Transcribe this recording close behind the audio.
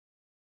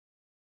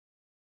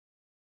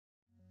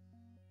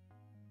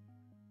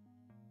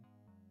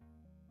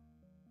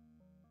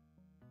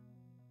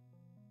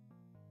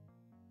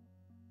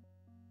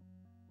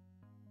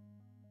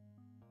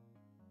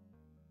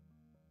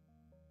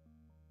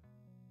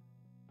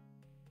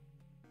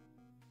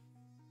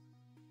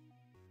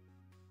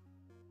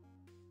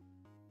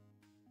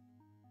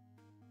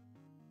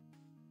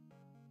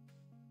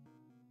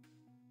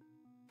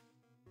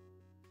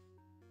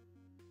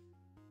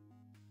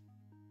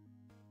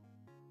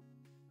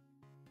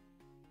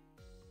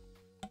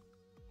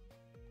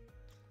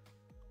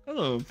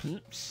Hello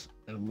peeps,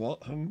 and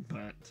welcome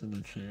back to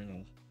the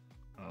channel.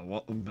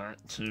 Welcome back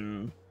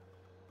to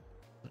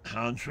the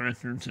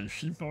Contractor to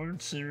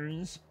Sheep-ard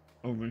series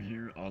over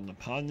here on the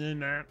Pallegney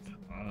map.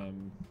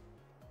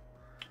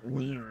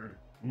 We're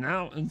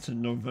now into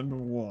November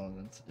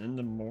 1. It's in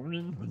the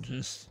morning. We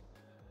just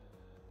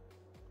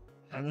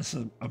had us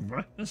a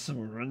breakfast and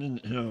we're running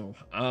to go.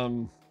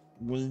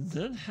 We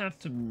did have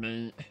to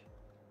make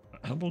a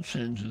couple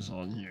changes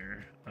on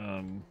here.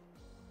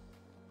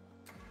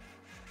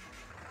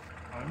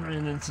 I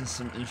ran into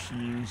some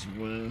issues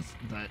with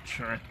that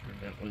tractor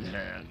that we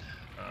had.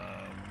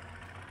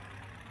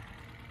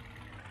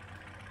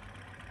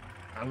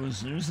 I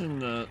was using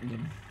the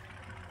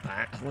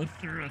back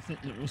lifter, I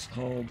think it was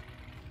called,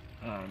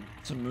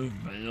 to move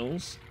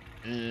bales,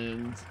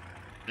 and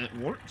it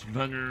worked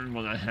better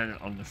when I had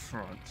it on the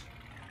front.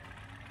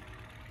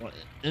 But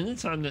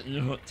anytime that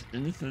you hooked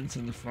anything to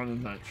the front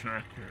of that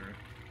tractor,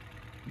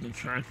 the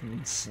tractor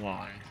would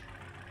slide.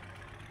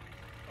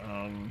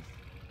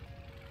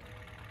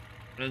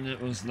 And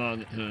it was not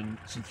a good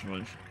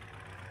situation.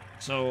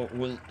 So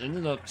we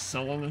ended up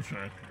selling the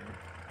tractor,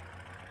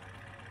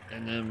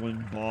 and then we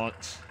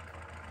bought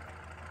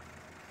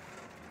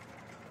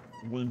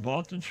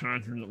the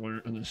tractor that we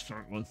were going to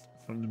start with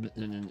from the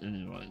beginning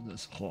anyway,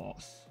 this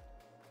cloth.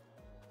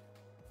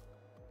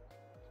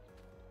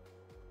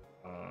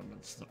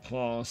 It's the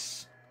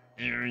cloth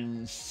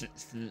Aries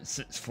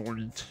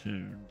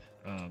 642.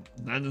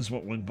 That is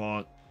what we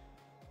bought: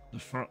 the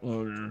front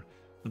loader,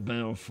 the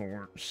bale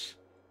forks,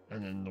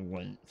 and then the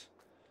weight.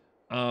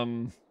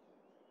 I'm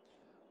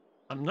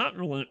not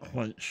really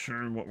quite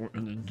sure what we're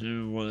gonna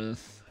do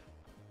with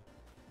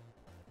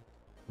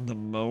the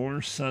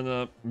mower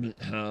setup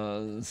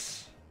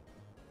because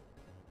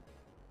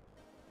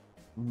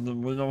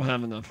we don't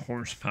have enough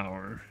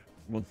horsepower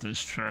with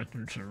this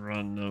tractor to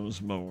run those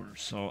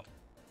mowers. So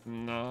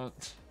I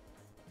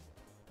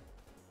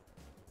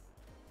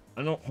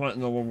don't quite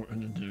know what we're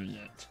gonna do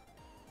yet.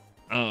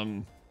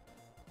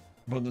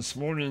 But this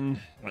morning,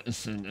 like I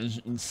said, as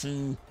you can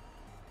see,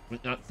 we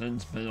got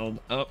things baled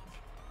up.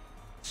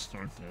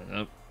 Start that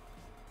up.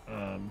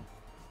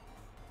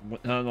 We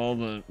had all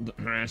the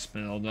grass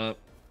baled up,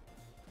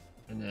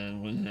 and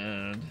then we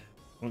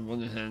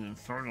went ahead and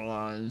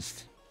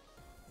fertilized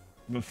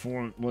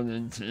before it went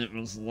into. It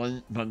was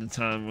late by the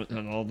time we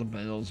had all the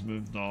bales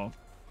moved off.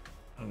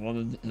 I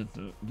wanted to get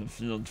the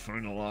field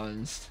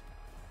fertilized.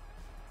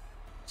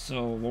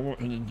 So what we're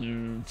going to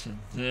do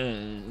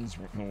today is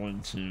we're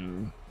going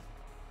to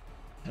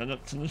head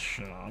up to the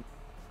shop,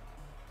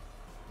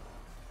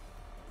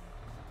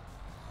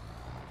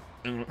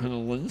 and we're going to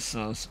lease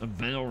us a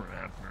bale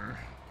wrapper,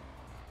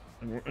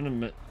 and we're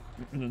going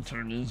to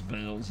turn these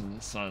bales into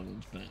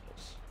silage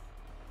bales.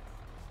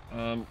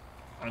 I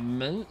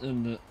may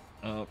end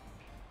up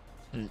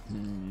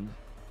taking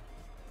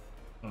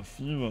a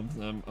few of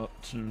them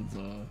up to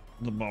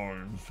the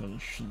barn for the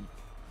sheep.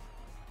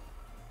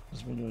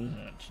 Because what do we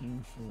have?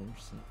 2, 4,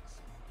 6,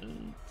 8,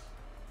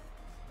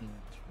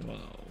 and 12.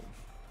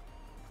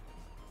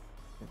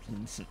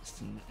 14,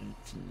 16,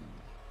 18,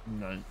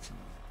 19.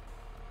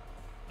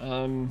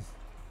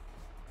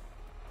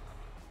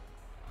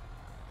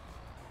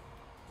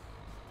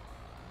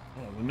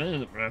 We may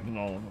end up wrapping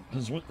all of them,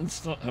 because we can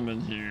still come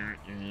in here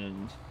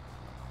and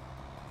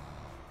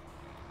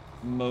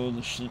mow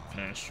the sheep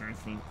pasture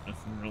if we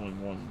really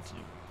wanted to.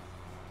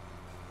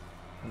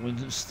 But we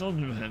still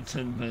do have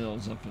 10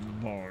 bales up in the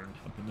barn,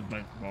 up in the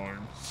back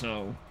barn,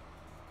 so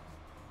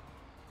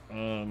we're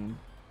gonna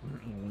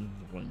leave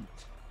the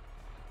weight.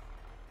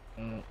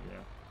 Yeah.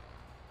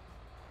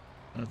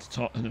 I had to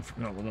talk and I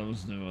forgot what I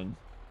was doing.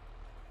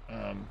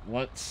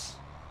 Let's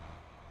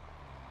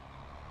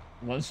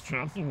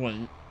drop the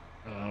weight.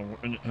 We're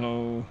gonna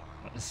go,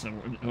 like I said,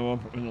 we're gonna go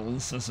up, we're gonna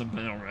lease us a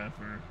bale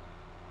wrapper.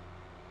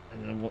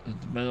 And then we'll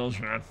get the bales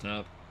wrapped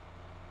up.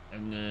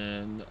 And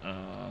then,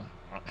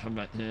 I'll come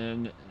back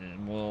in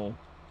and we'll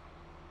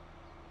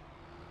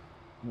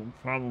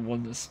probably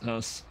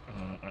discuss,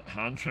 a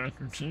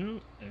Contractor too.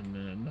 And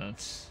then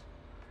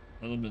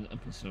that'll be the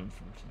episode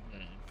for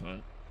today.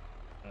 But,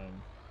 yeah,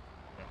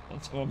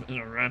 let's open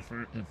a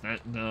wrapper, get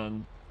that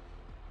done,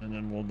 and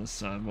then we'll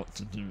decide what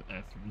to do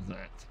after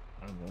that.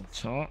 I will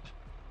talk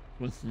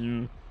with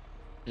you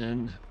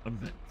in a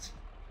bit.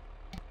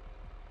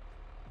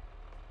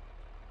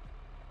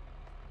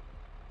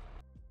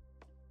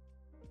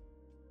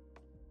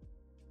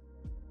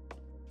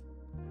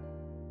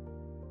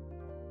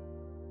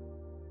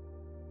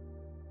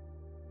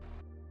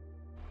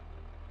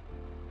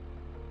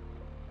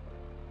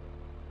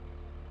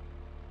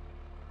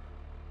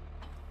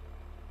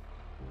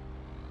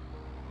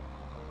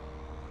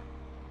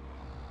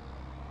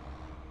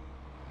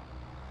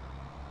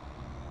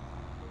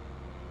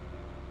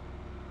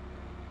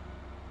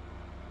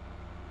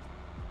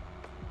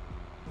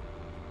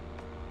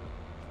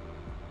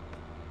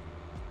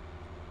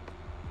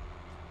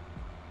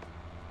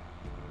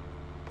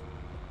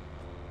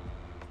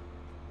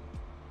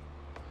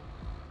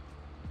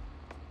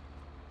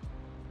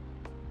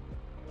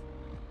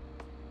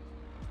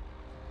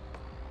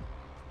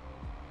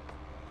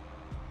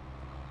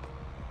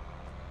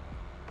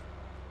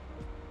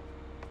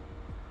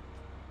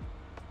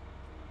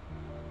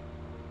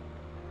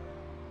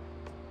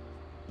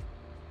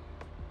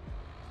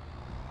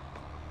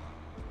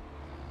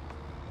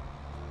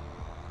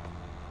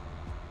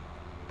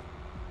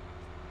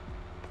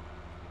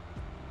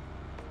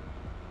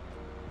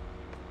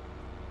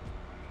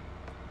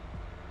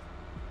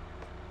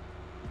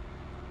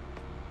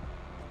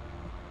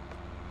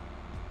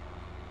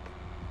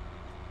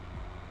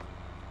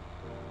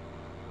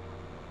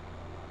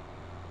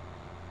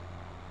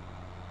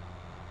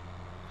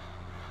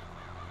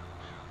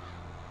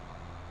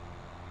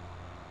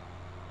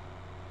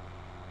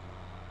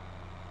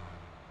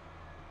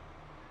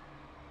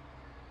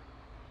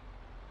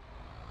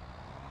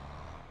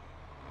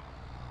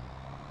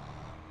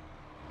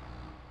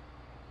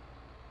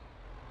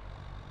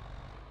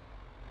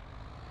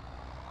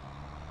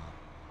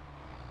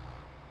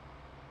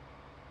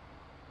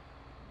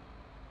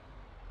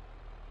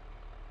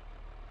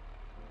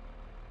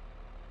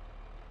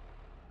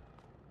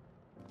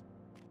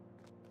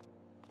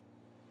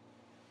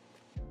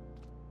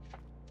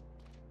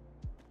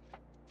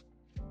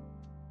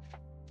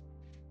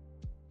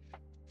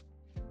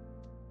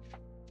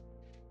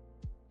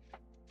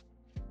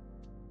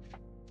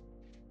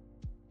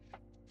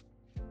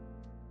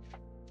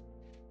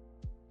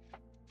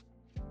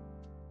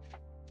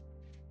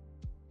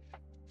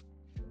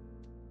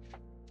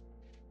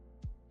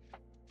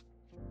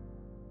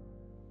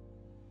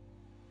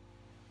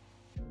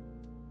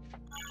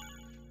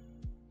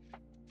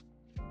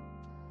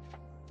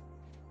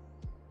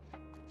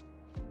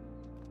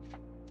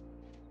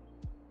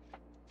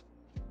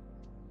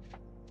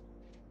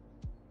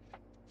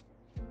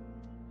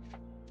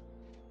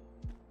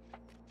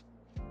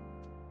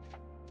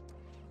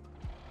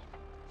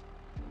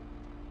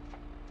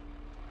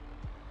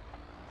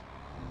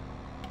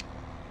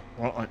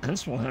 Well, I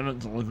guess we'll have it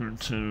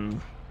delivered to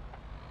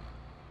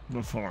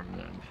the farm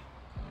then.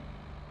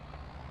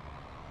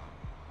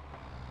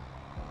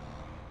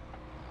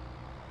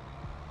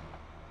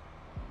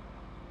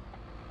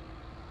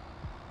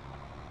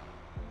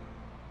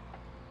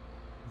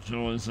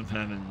 Joys of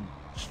having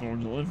store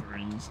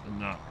deliveries and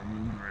not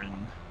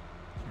remembering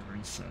to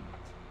reset it.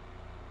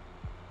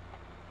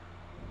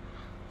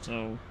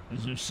 So,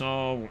 as you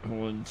saw, we're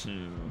going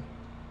to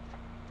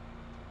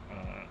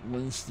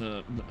list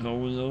the hill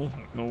wheel,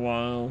 hill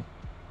wile,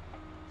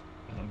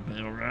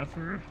 bale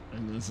wrapper,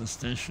 and there's a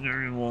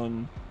stationary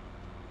one.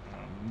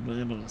 We'll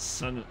be able to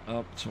set it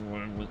up to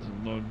where we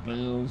can load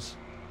bales,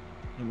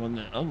 and when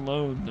they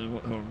unload, they will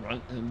go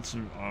right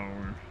into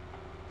our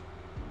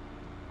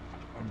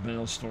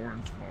bale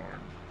storage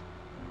barn.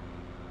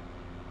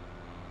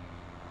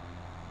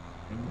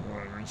 And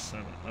we'll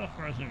reset it. Oh,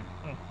 right here.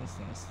 Oh, that's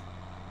nice.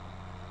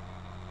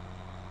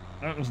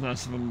 That was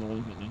nice of them to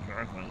leave it in the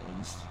driveway at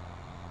least.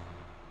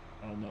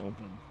 Out in the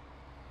open.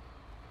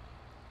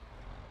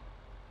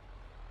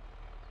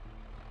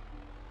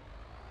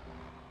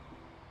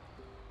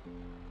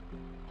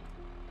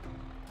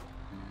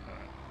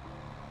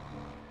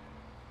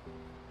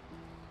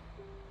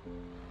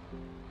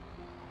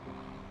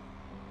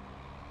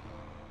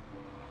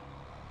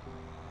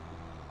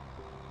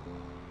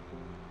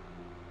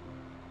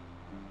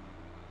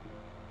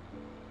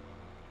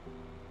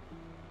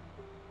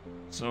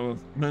 So,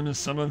 maybe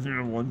some of you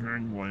are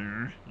wondering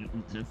where you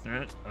can get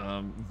that.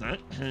 That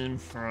came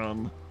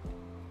from,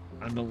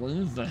 I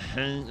believe, the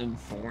hay and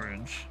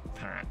forage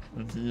pack,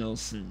 the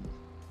DLC.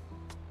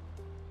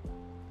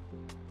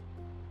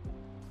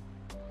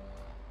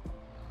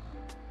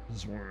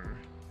 Is where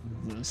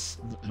this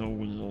hill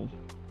wheel,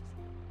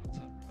 is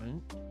that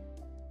right?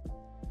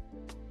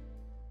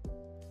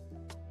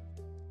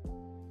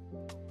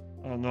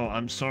 Oh no,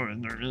 I'm sorry,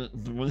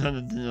 we had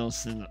a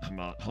DLC that came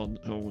out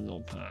called the hill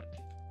wheel pack.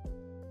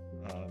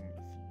 If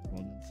you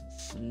wanted to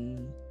see,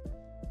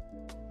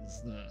 is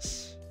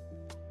this.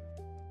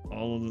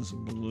 All of this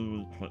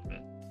blue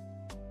equipment.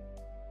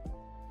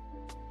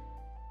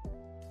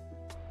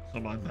 So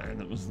my bad,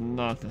 it was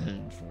not the hay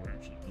and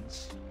forage, it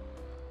was.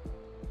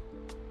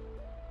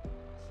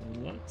 So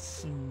let's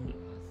see,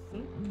 I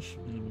think we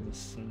should be able to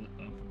set it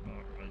up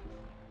about right here.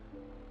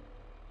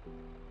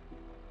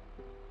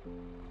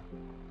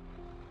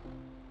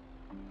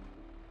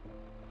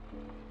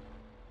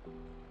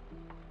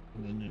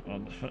 And then you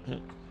unhook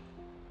it.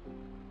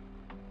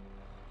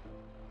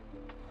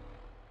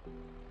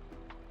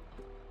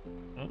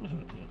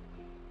 Unhook it.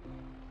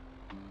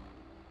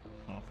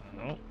 Pop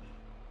out.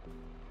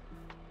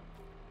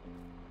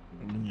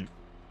 And then you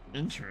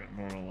enter it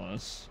more or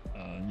less.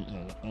 You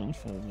gotta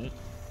unfold it.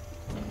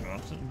 Drop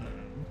it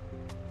down.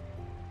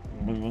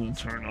 We want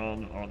to turn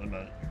on the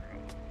automatic hero.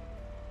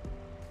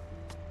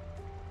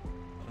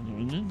 And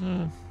we need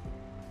the...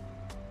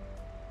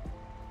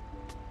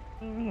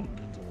 we don't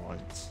need the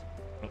lights.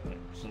 Okay,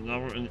 so now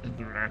we're in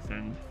the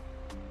wrapping,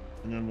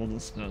 and then we'll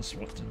discuss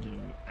what to do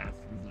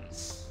after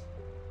this.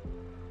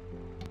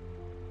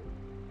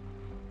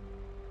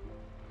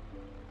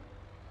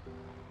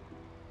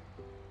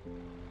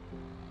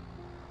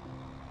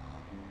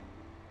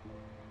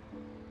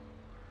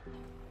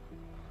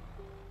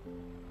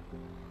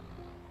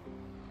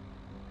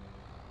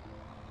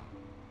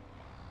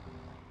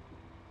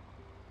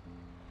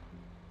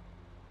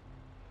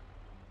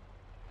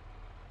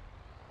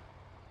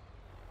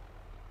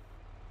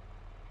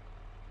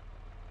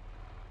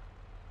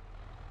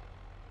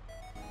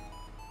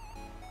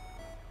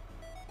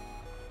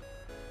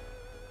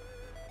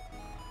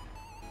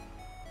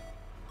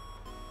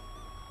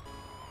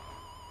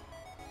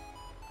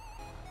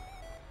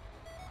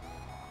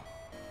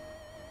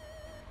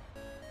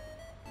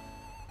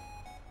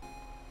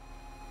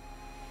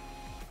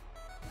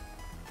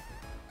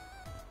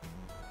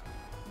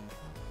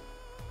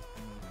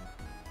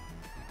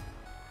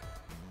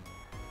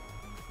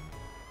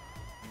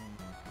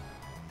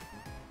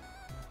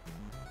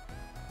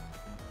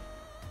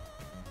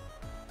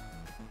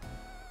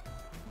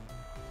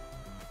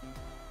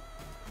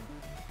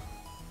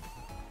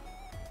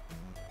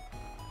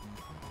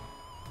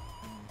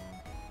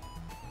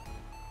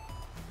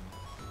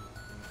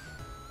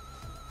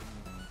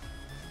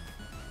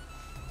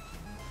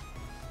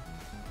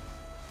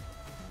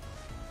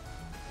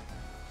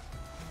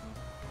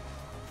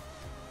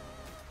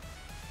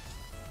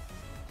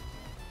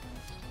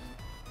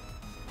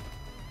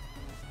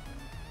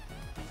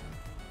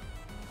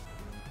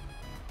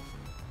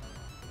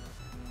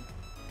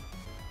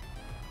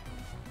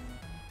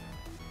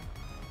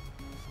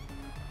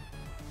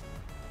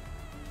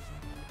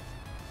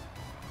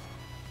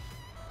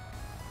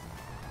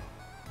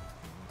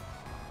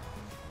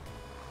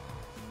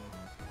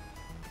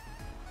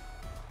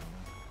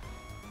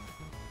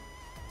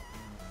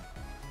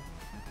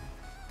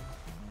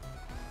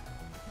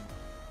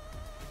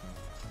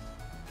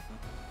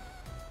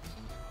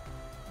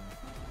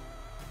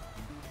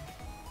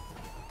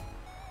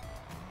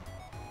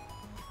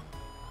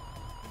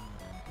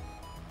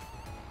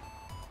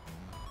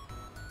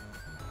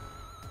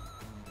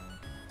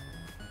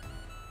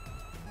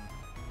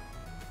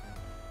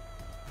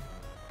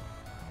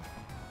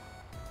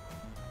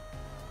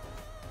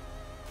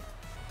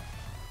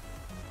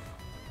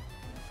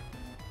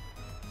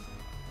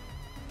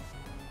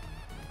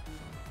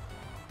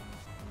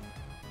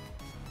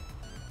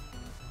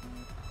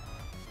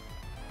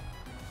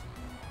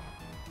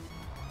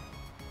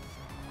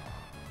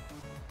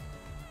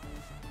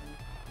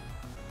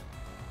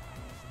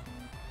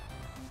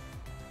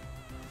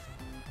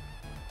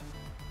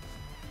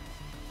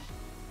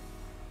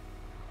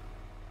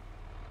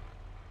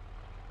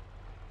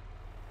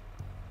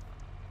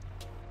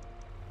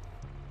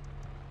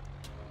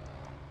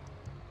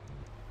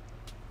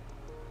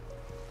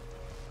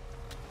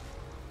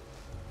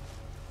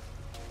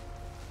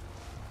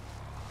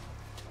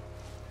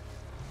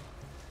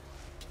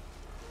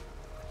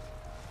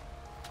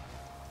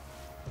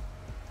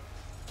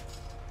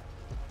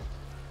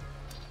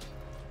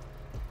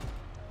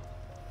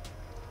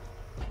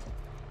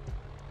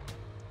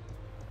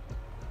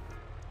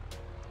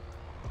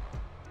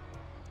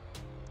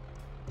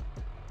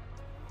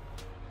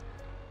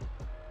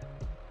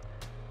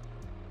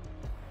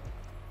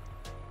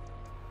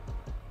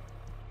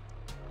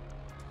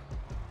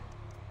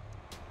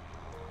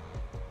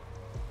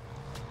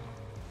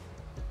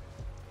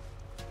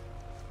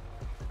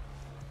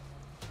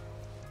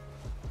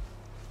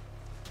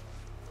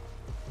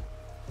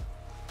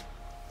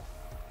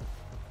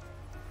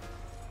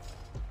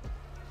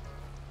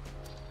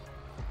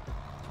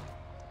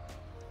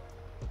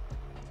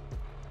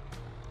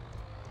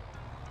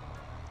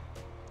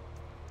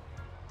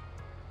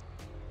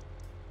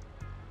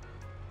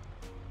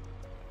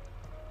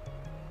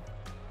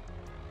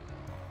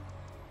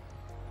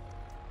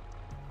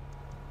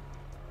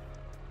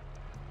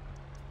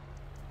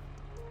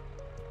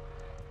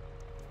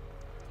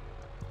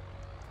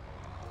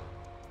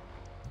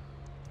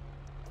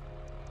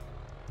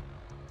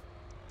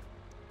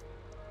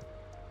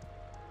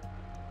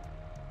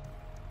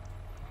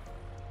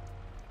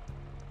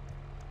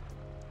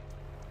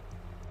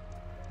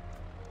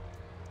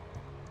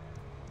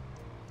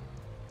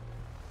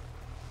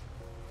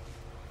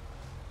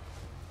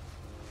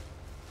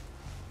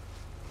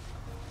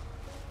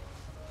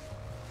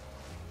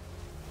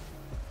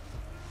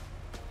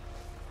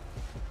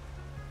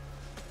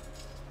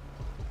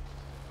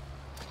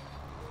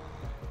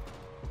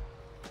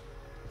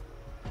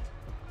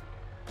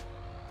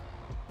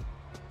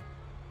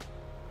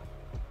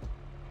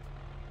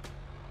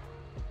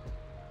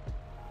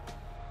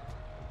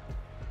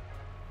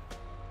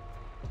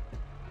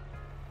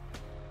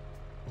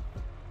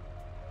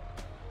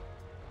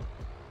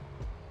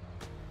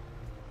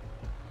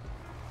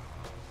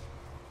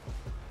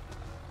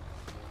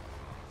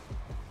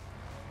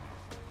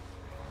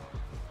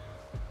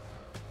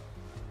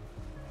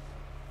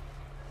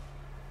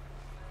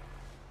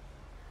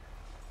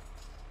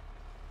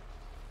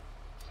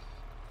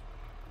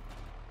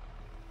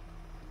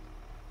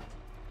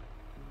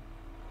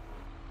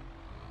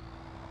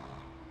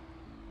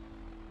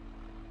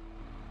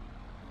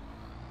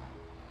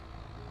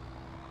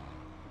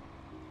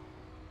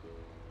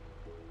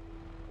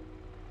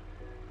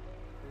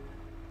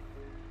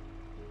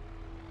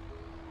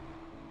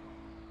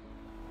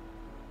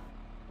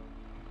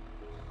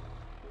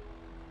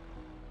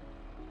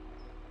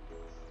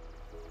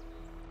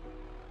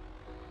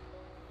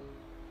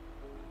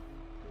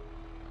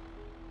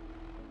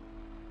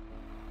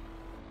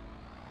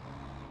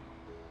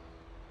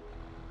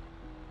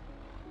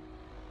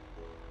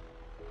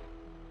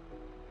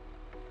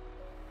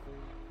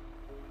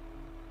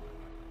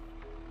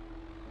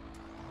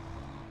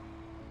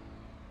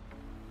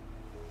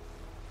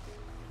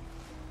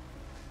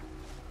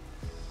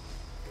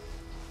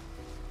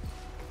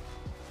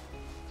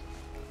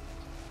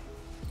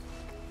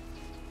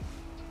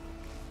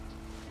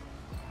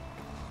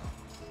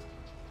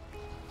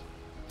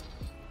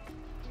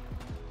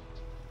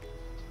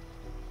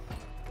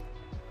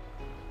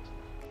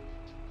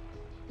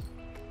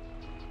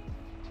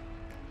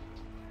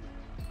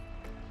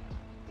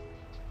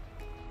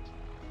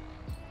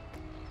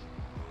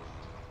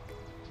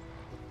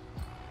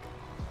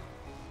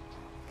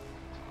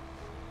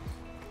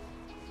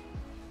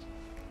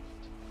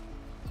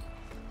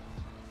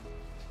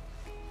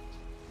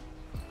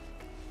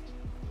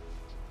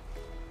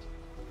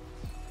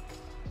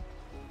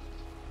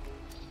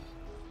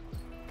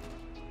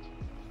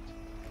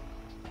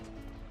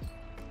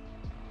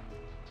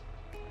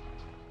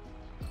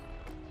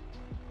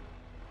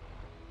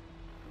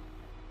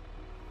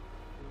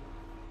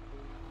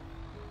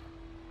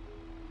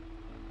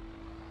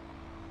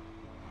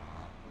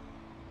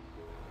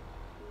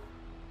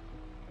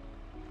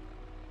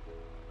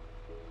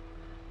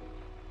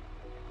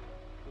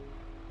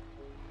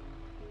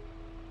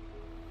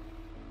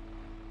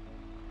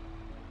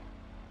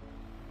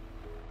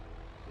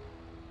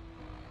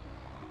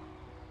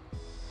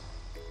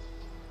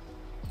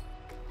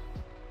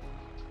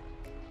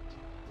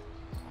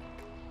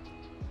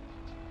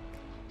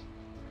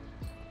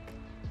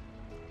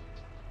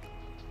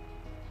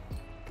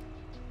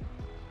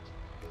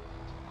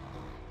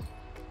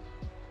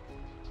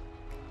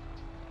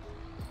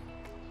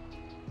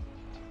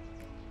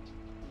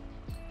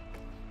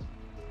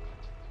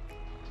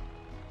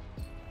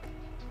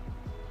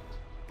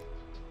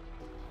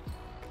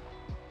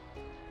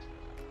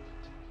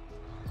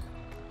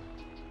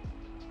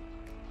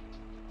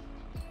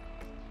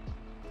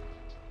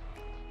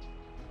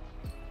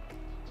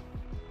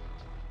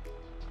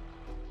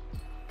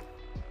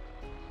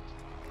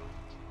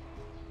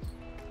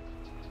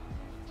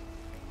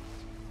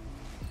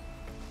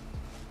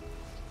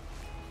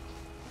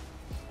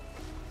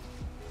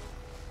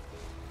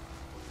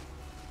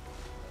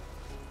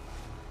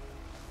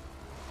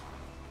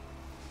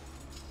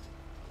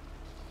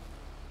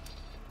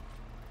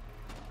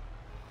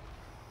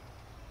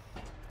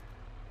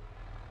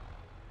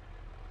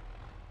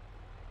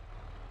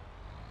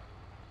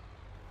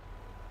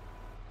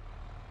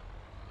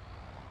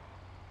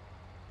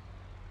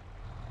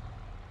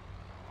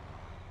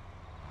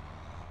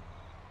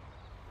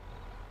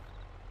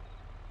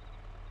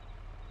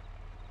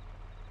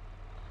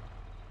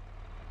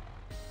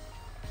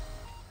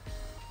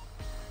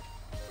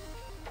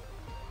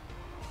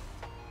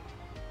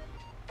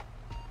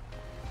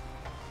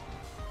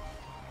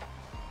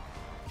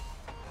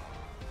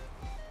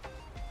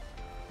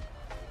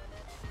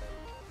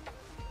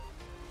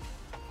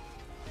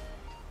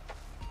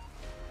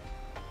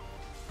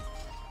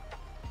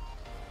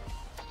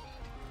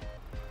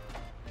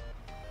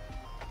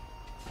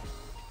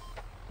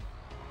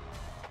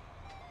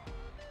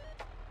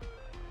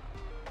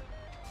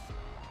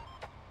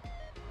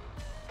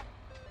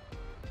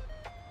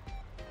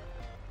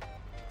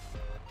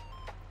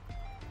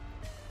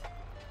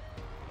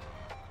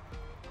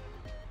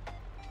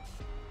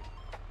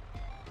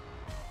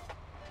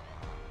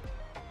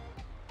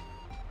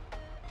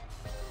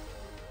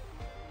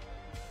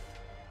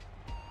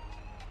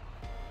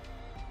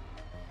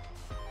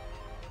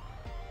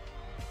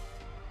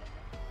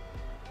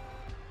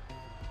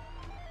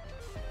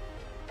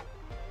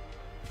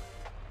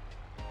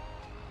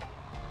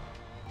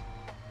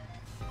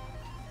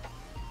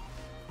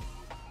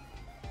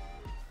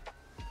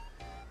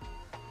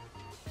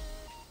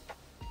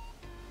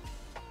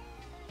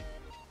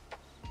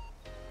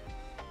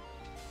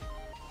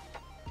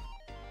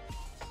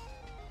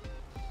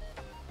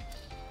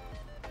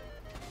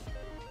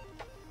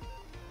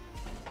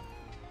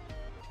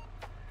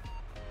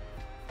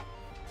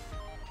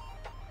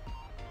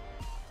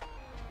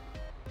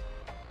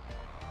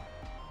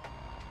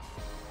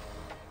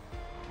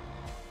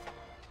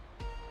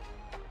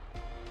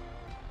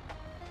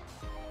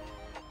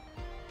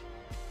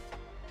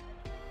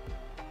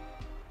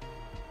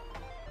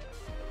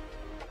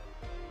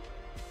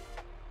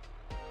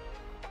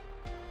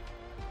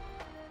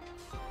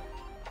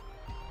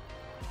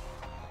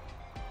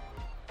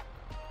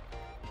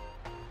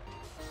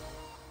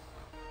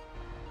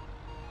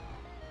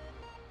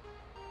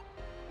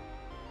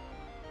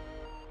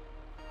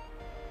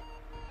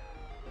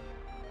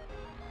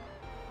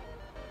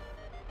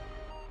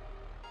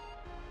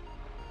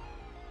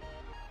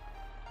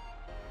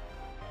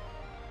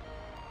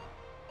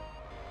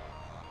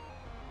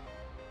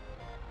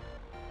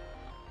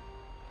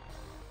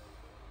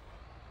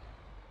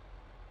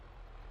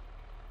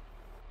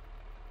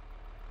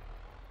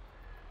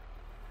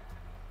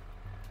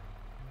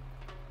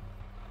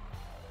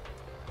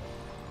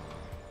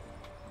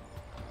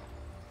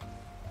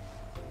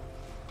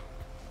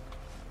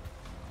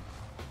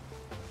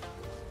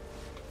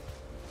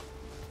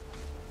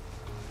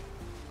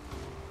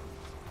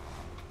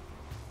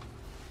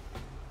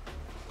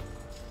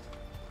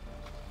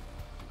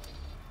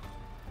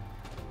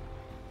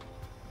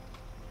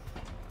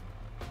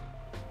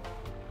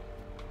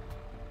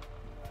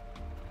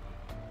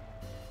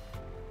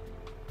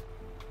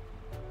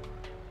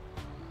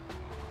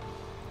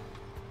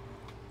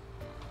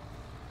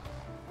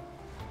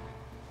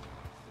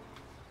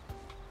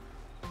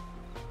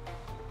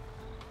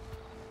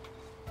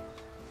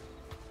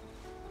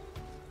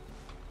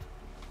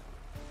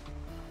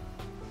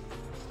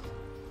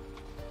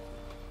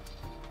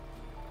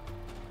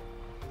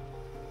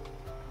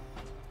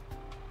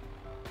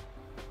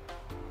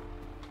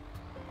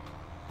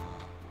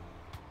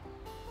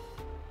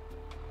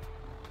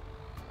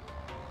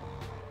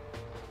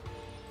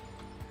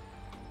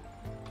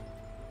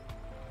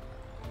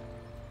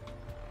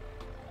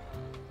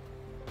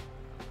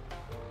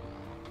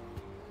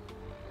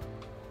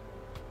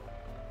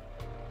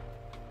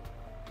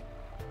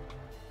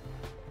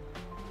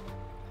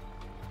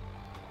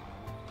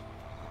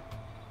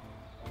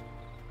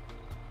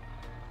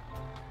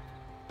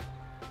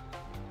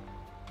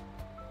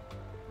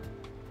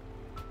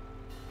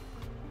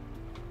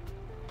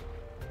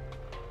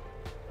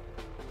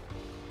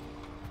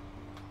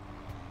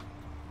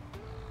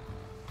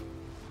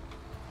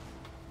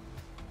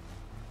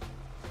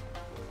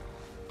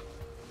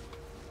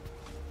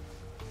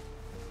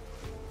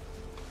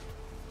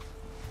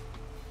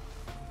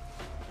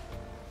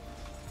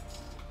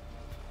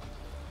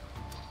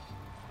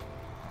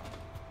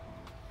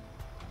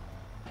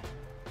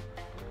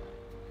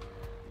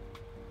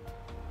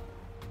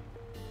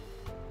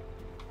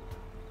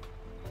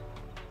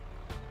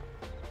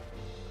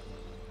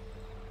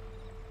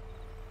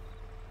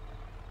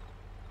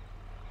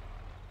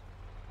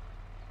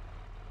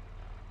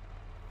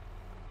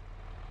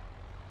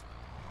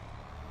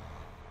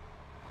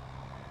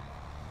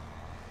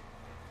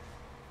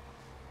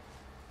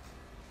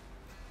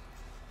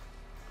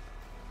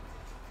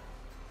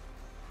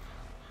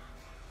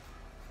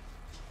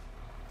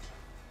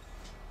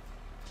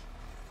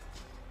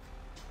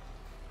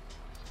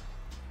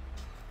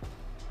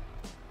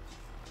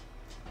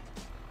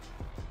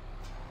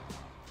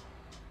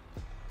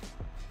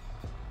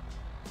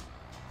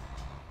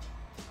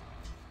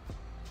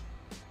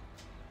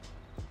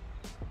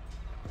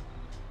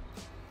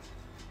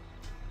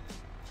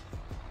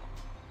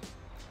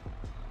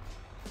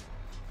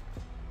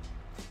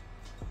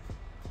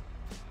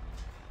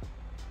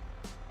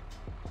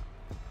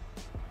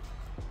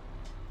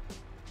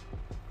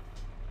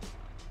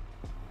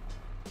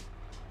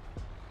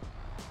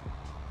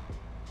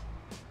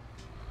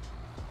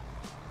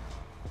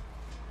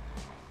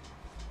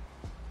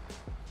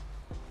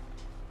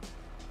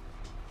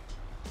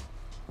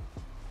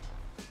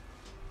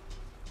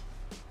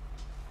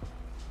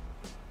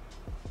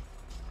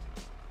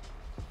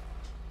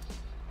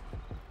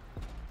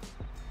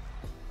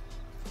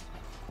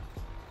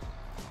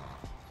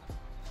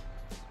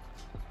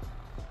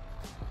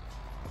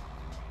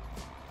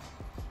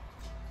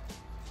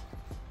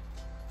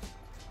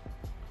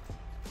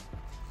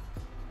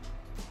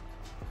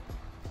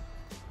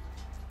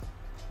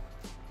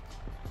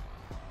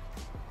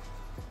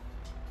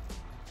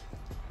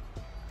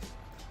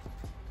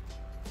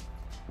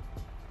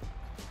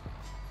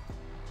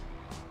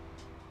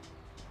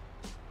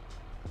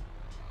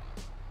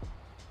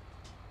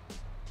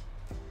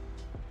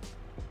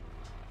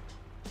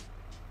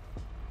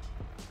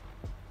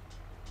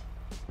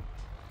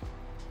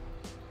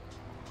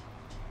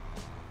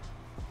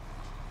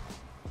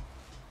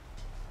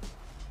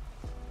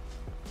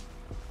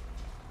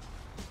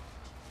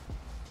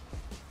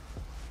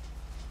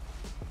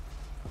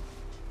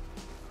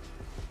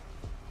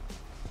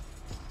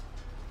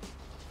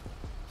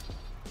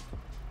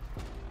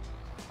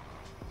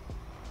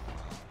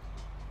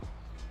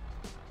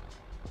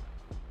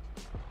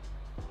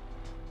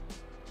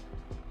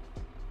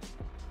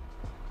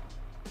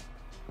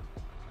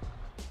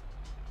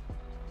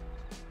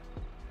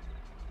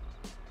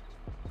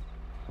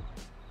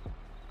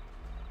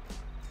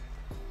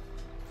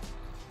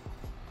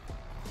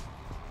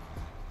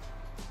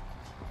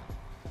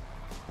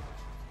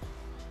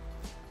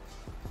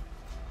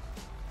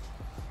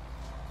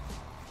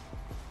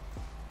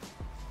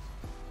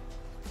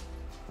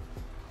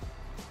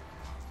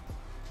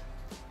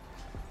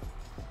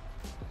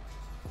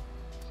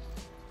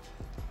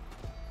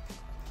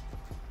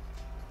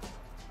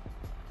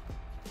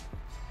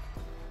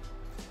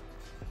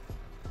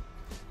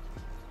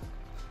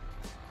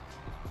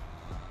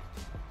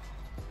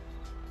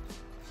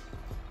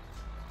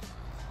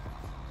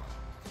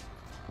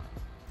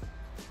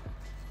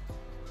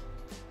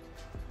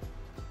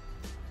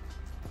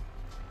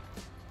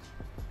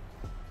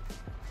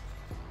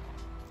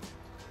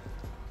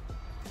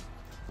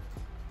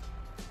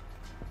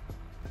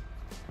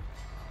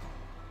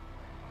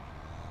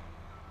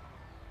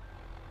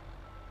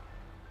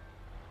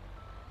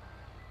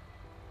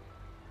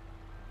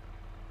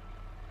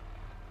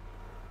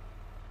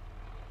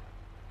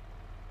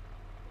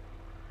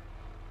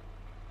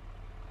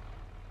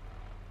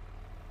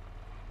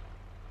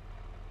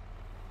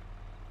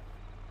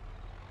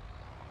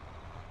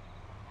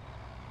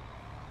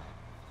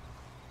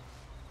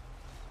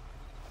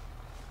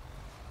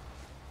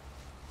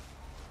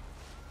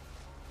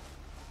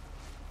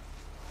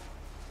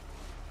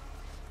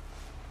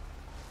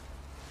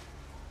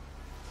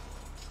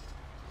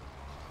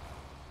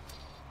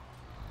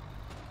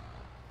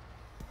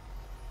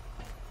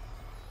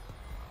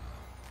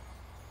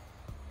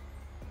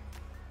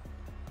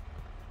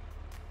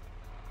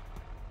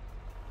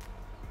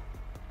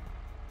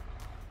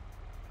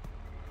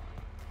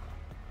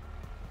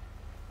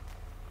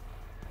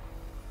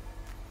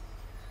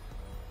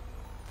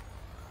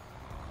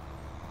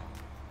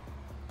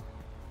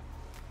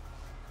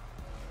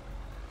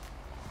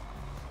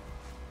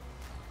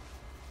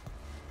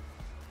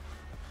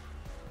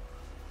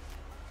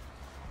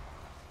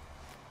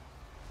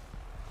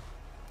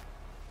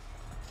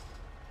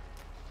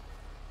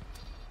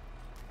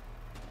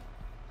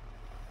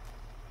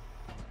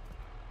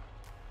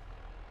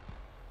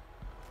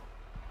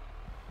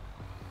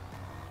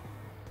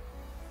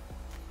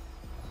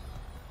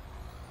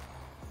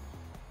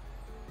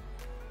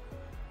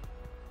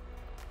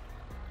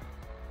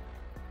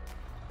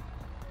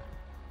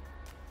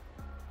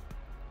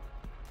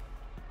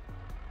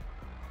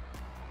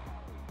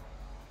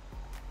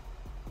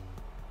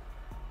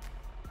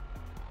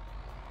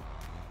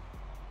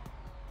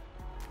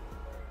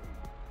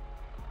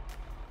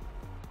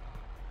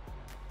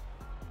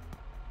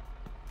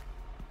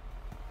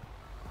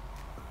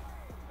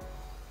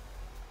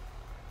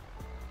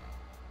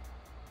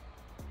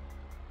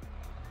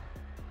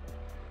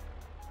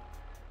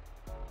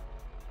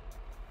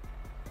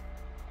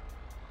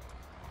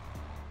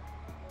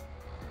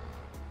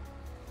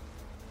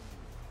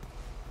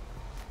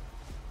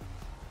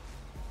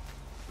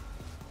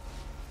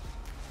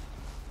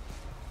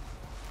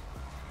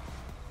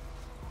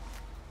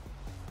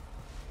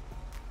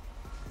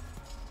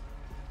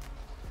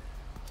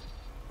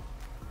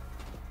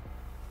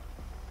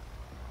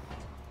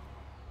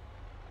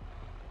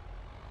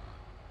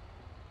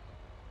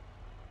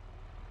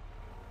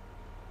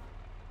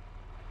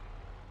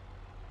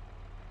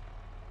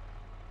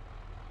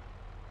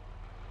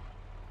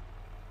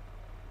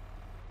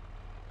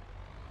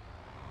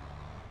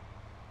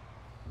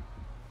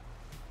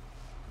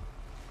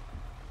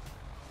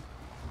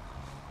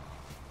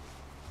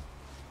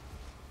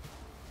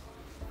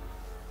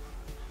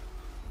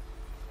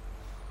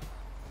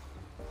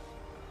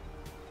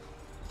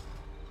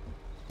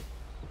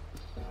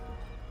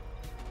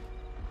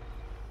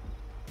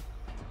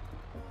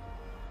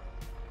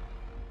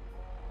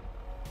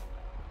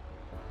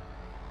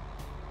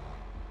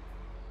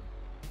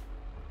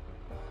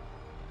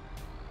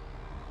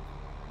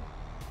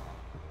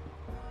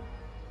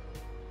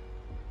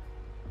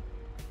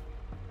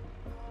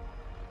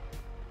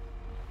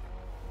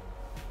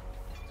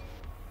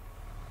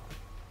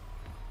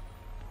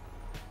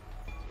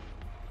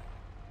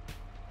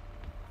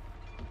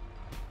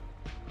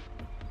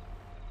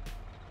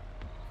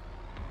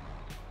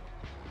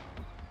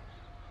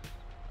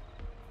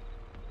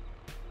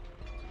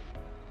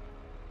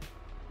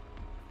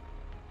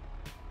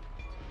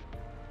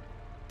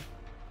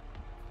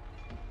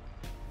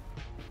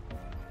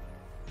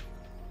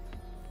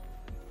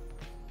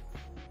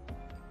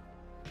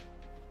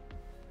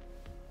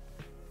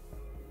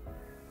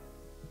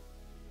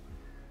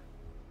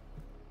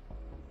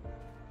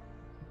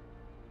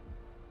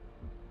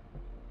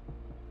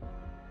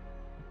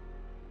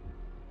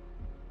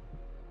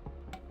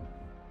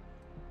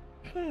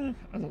 I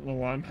don't know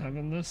why I'm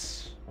having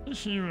this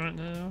issue right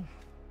now.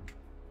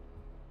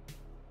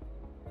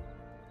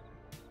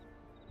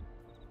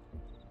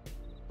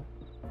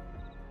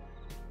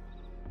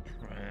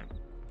 Crap.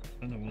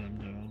 I know what I'm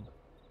doing.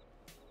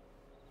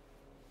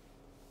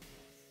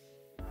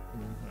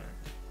 And then back.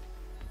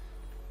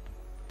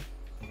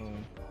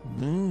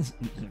 These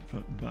get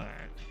put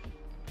back.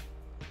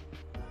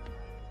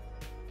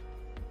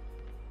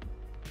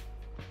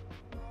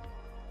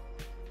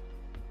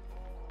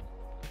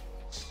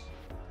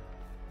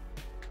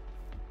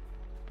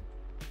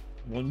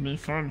 Wouldn't be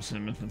farm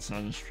sim if it's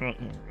not a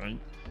struggle, right?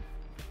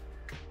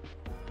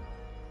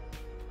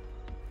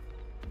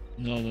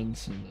 Y'all didn't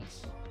see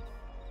this.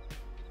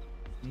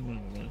 We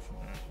went away from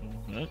that a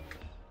little bit.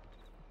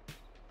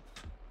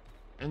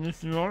 And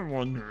if you are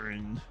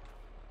wondering,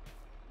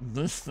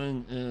 this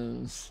thing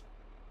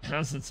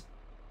has its,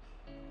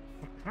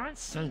 for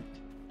Christ's sake.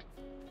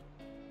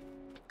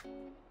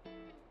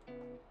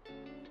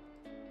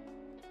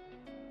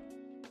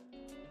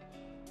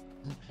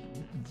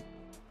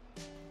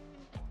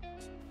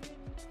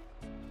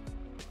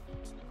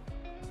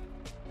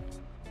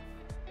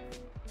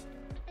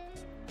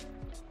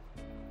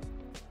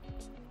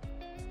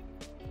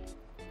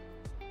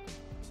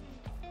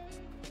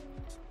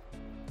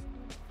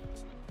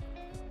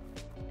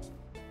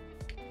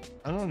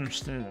 I don't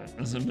understand that.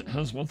 As it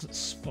has once it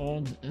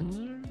spawned in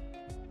there?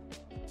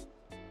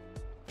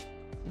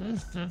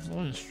 That's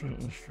definitely a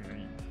struggle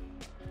stream.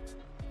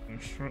 Or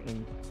struggle.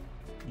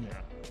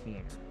 Yeah,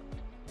 whatever.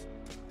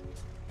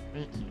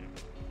 Right here.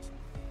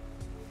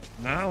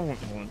 Now we're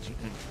going to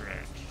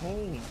interact.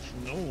 Holy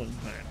cannoli,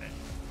 baby.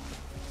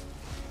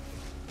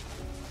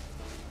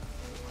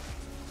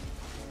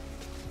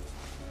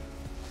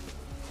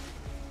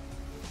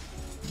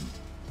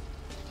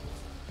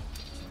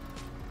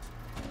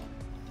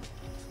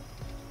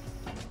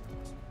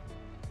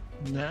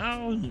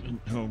 Now you can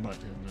go back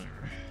in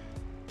there.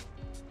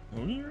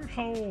 Go to your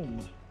home.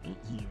 Right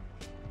here.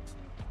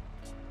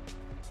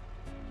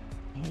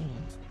 Holy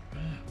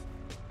crap.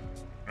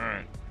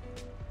 Alright.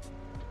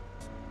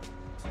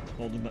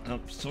 Hold them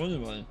up. So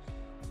anyway,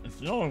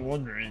 if y'all are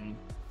wondering,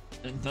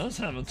 it does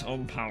have its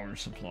own power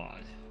supply.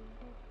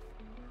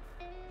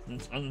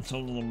 It's on its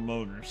own little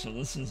motor, so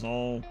this is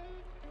all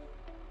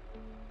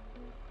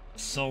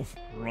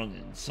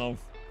self-running,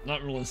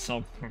 not really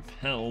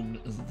self-propelled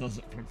because it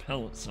doesn't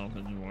propel itself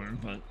anymore,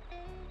 but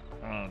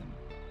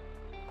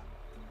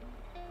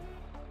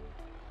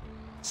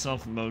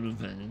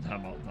self-motivated, how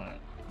about that?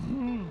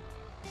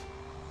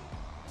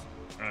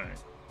 Alright.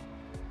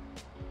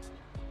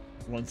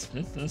 Let's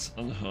get this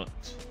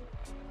unhooked.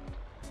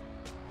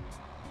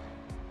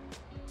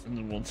 And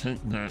then we'll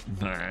take that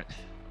back.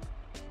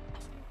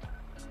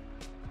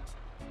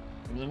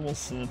 And then we'll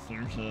see if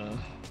there's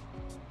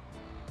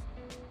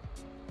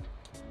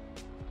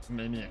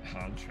maybe a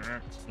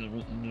contract that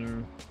we can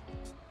do.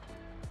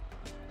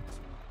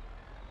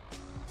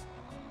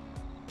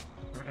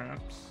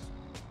 Perhaps.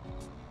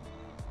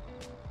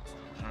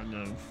 Kind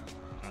of,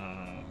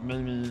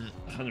 maybe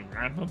how to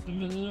wrap up the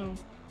video.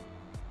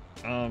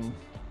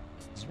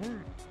 So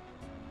we're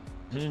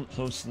getting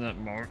close to that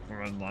mark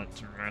where I'd like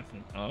to wrap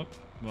it up,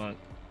 but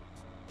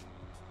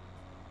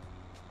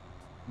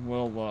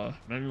we'll,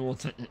 maybe we'll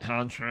take the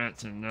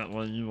contract and that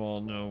way you all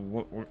know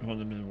what we're going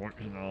to be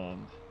working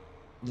on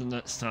the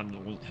next time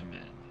that we come in.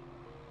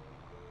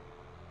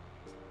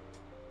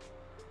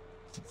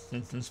 Let's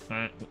get this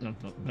back, we got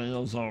the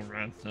bales all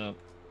wrapped up.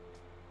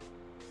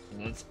 So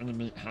that's gonna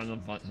be kind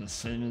of like the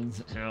savings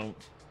account.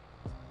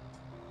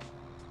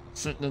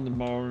 Sitting in the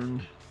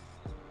barn.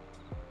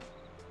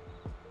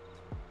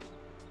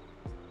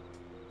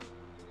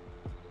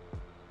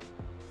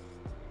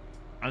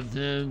 I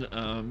did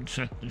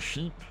check the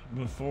sheep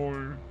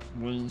before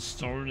we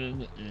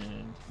started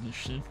and the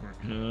sheep were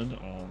good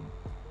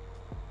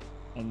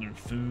on their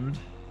food.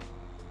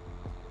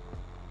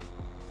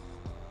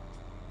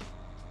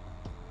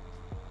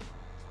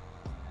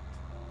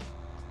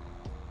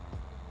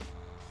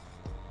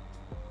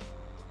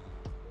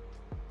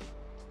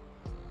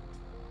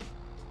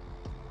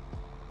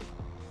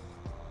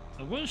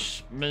 I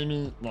wish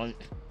maybe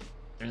like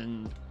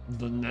in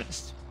the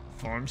next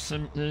farm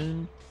sim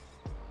game,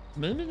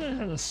 maybe they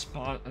had a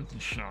spot at the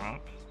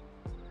shop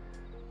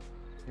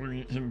where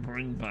you can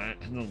bring back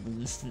the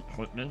leased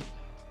equipment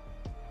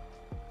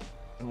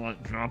and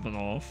like drop it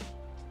off.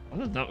 I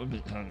think that would be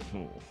kind of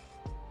cool.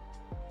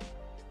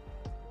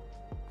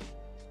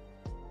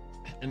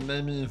 And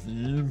maybe if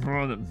you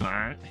brought it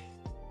back,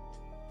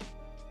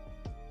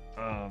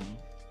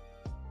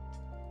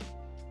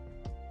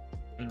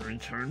 and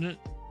returned it,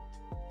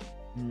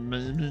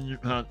 maybe you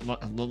got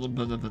like a little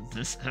bit of a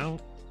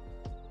discount.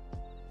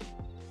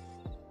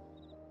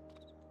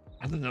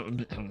 I think that would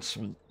be kind of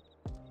sweet.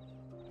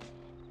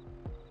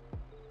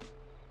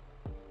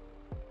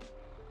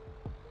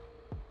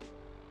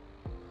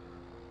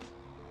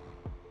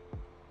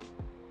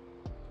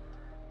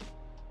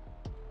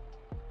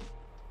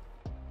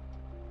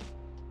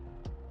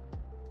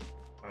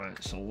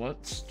 Alright, so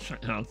let's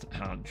check out the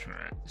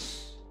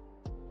contracts.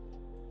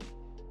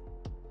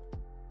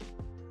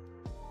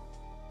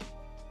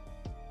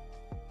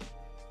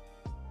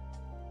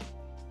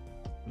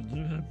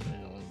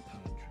 baling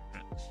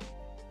contracts.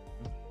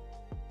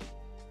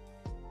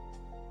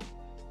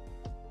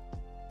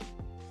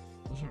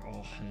 Those are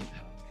all hay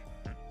contracts.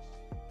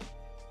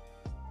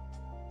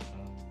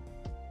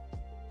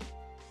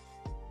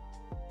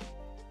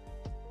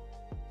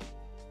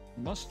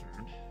 Mustard.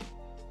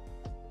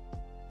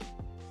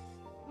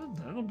 Well,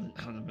 that'll be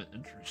kind of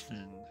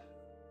interesting.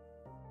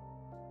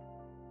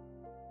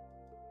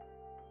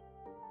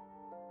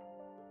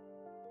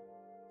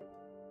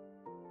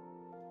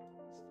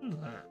 Let's do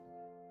that.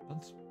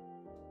 Let's.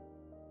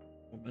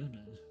 Well, maybe.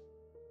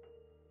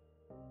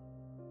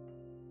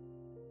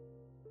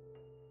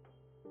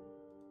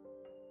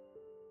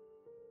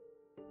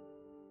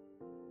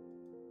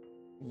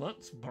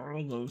 Let's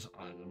borrow those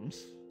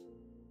items.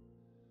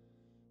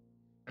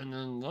 And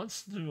then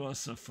let's do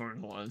us a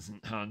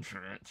fertilizing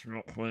contract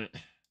real quick.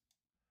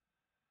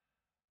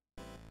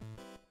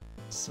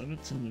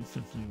 17 and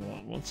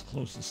 51. What's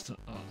closest to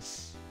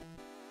us?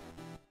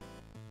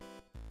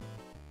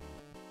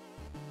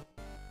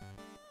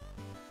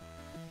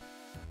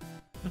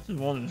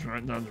 One is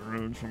right down the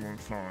road from our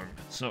farm.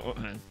 So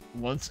okay,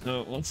 let's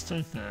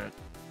take that.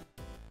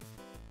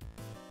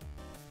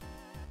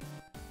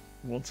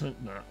 We'll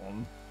take that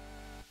one.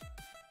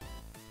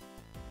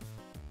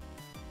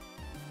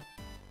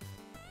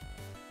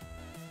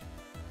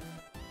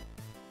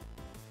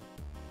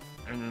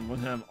 And then we'll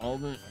have all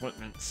the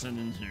equipment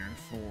sitting here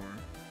for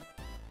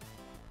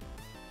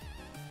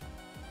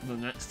the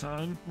next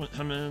time we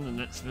come in, the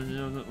next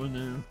video that we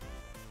do.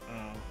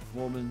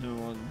 We'll be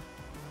doing.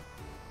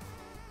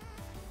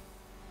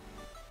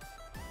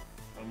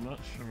 I'm not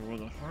sure where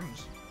the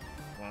harvest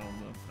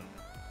wound up at.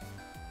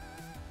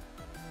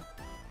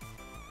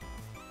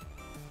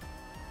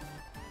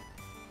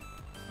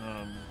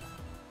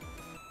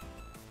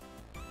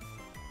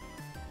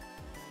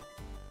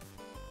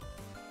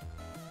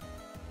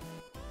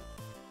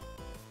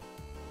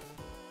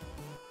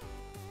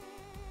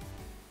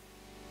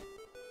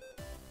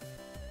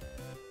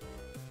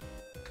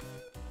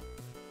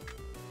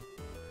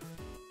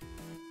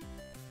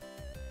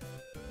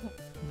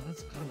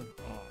 That's kind of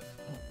odd.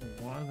 I don't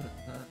know why that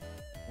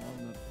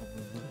wound up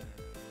over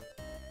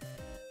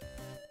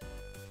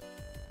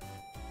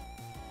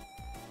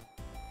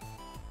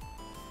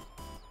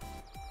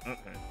there.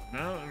 Okay,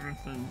 now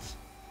everything's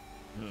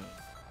good.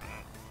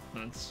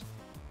 That's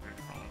very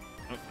odd.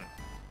 Okay.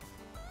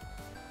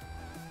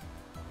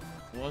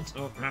 So let's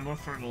grab our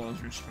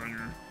fertilizer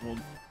spreader.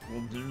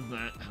 We'll do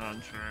that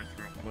contract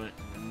real quick,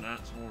 and then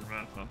that's where we'll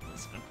wrap up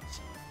this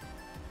episode.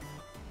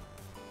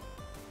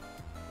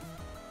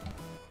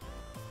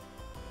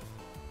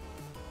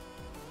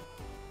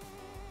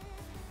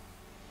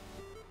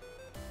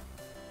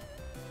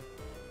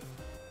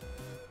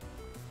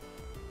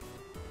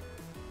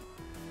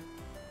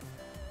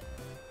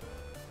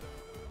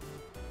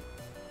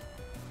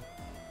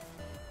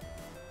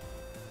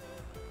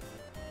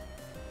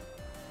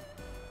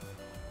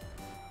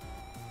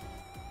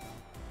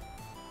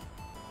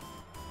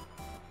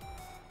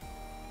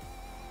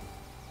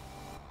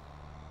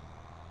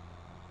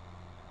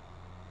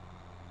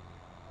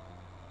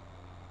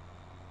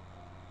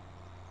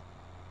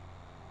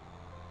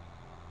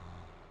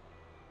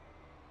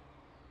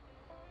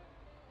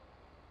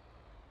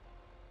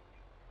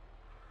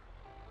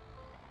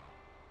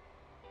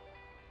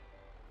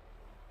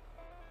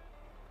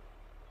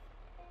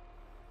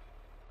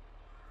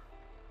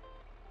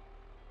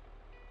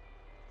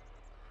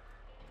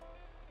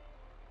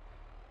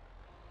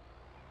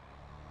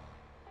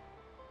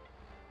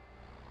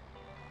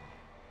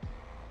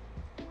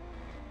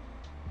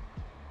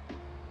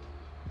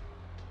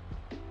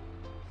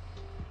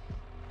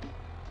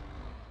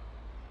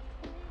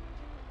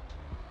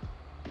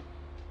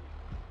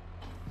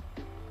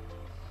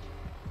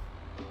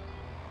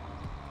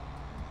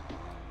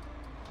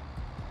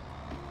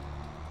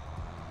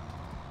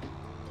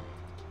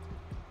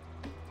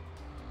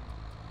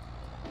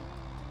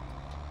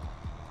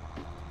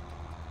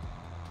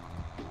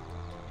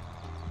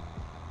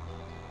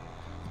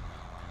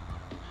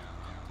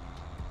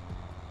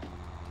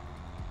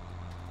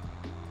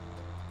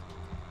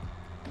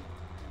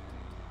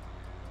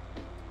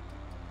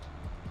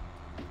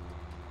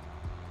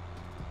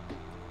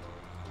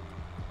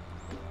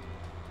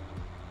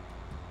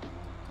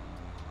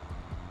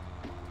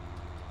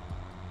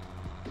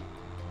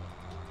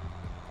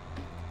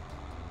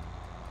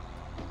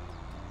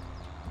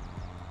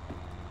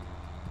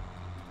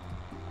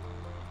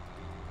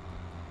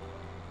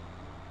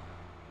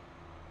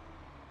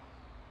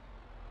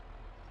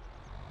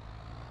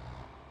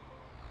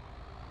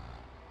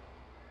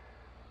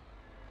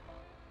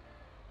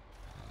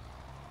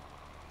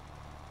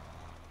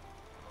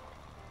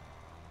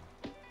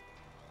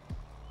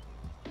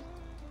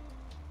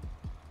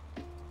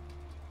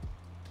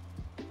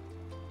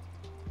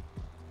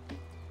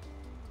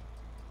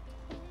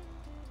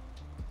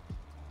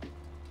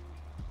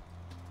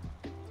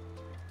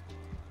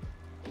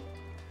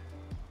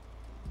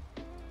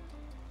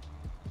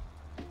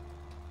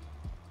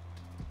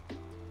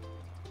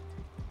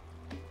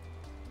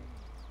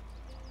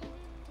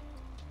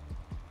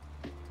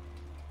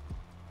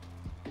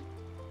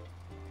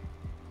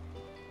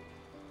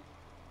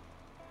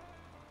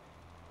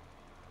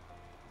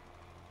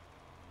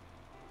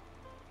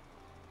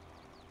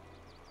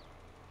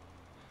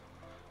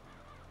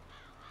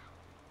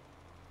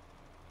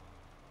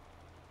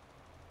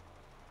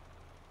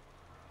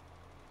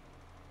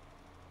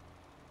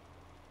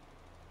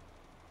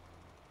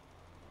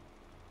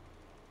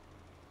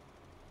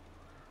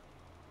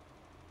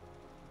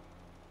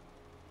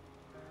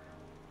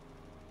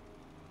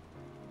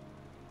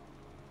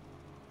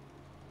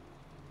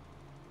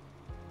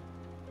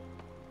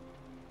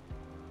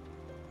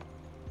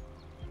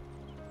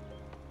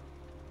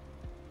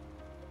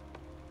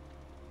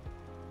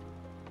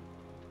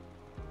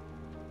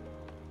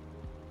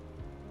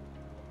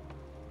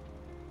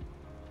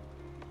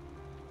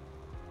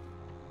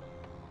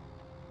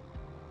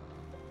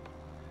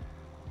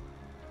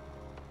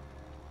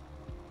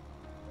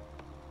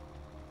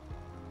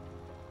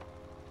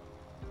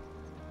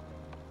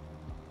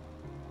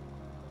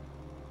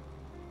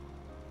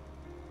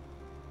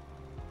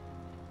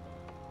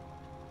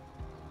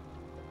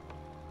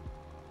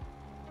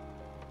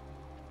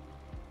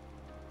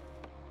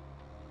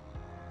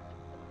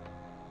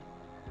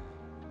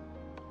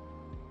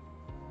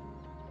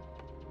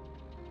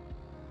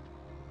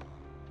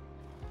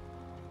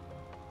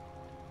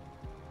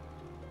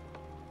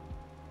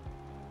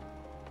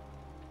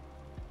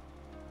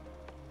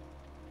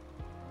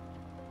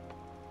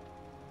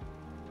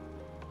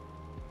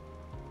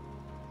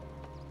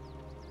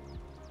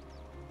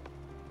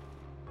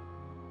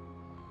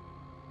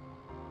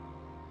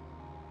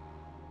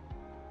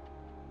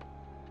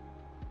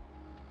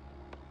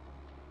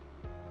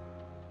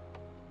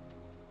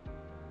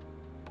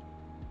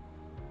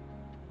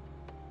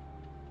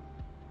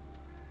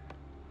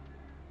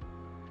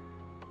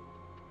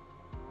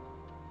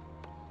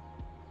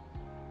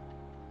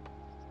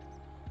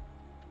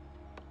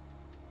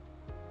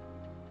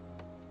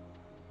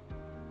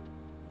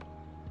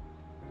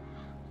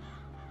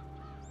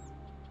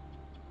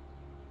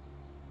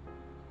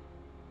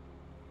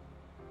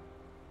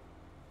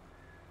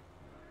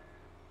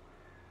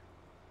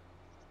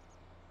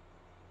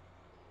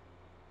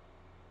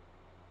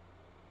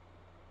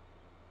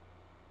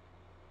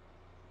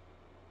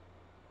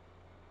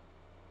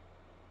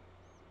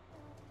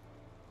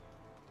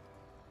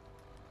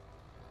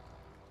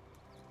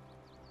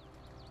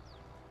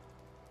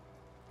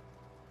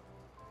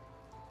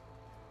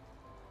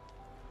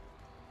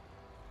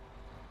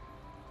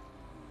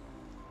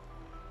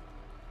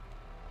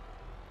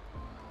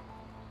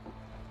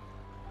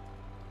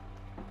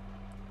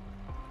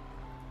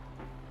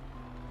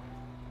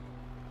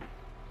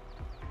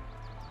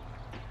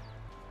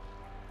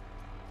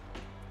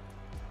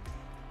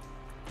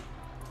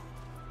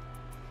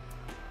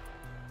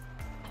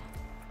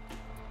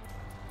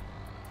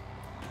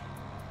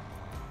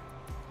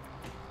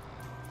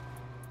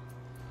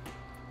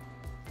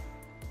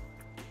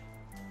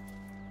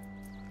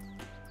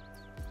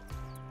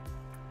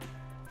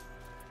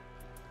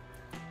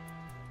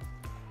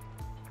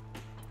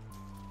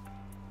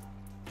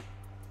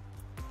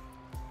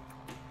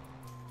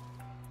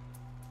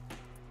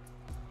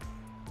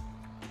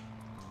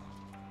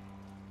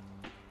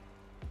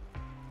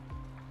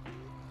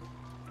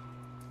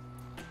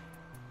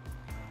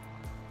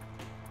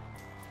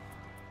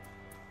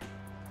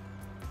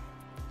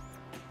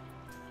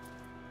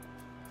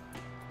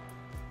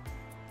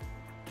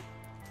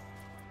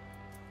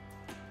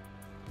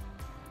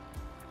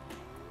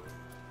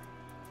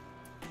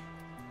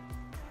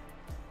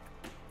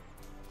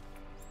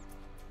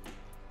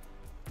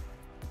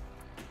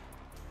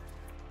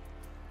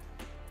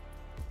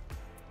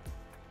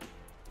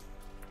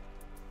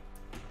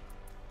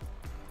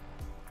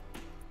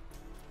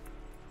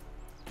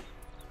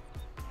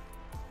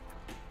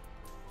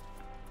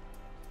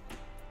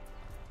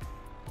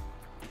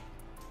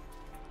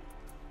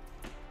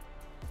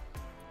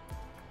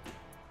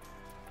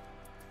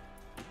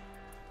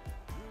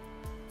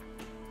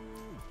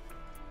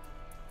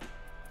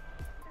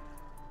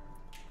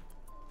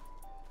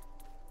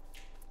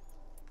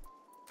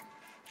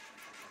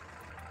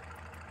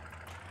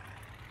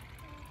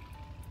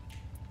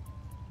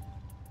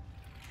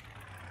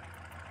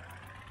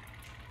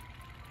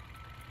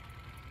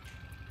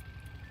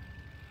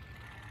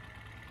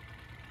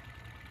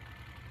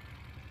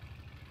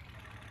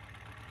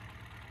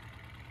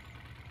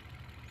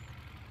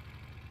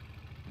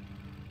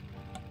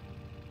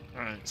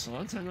 Alright, so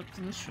let's head up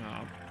to the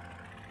shop.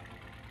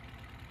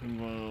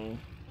 And we'll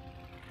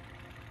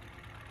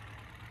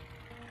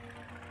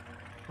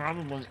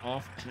probably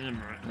off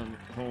camera, I'm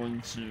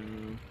going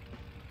to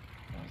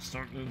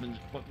start moving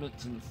equipment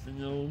to the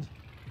field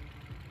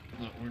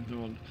that we're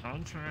doing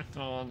contract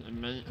on, and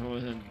may go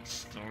ahead and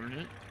start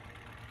it.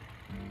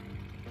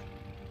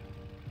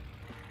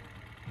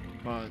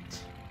 But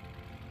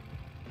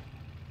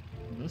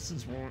this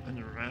is where we're going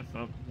to wrap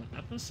up the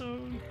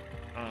episode.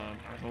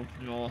 I hope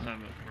you all have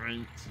a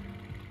great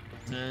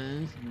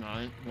day,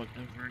 night,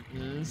 whatever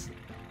it is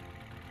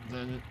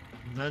that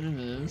it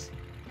is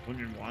when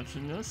you're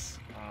watching this.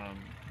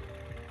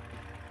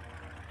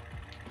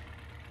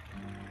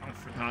 I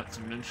forgot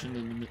to mention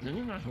in the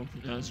beginning, I hope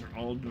you guys are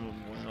all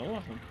doing well. I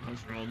hope you guys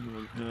are all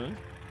doing good.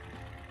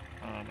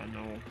 I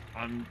know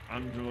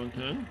I'm doing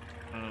good.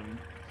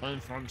 Playing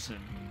Farm Sim.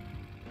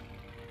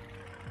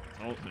 It's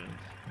all good.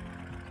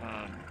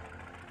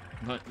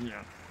 But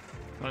yeah.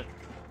 But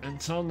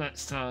until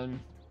next time,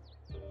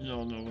 you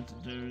all know what to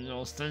do. You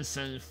all stay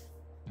safe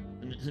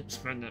and keep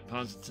spreading that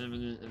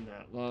positivity and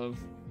that love.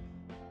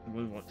 And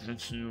we will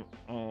catch you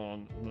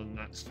on the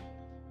next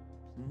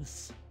one.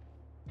 Peace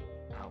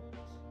out.